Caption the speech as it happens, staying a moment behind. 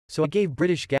So I gave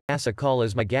British Gas a call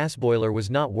as my gas boiler was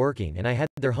not working and I had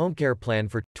their home care plan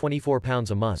for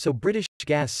 £24 a month. So British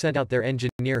Gas sent out their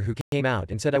engineer who came out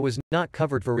and said I was not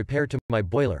covered for repair to my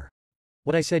boiler.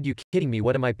 What I said, you kidding me?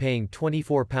 What am I paying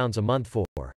 £24 a month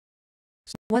for?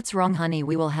 What's wrong, honey?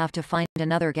 We will have to find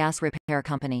another gas repair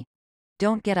company.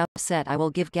 Don't get upset. I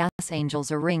will give Gas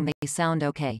Angels a ring. They sound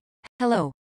okay.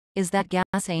 Hello. Is that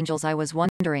Gas Angels? I was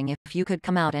wondering if you could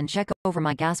come out and check over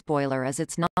my gas boiler as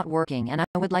it's not working and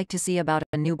I would like to see about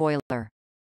a new boiler.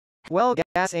 Well,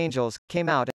 Gas Angels came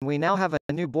out and we now have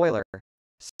a new boiler.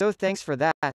 So thanks for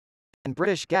that. And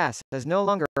British Gas is no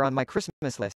longer on my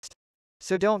Christmas list.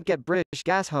 So don't get British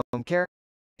Gas home care.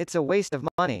 It's a waste of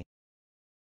money.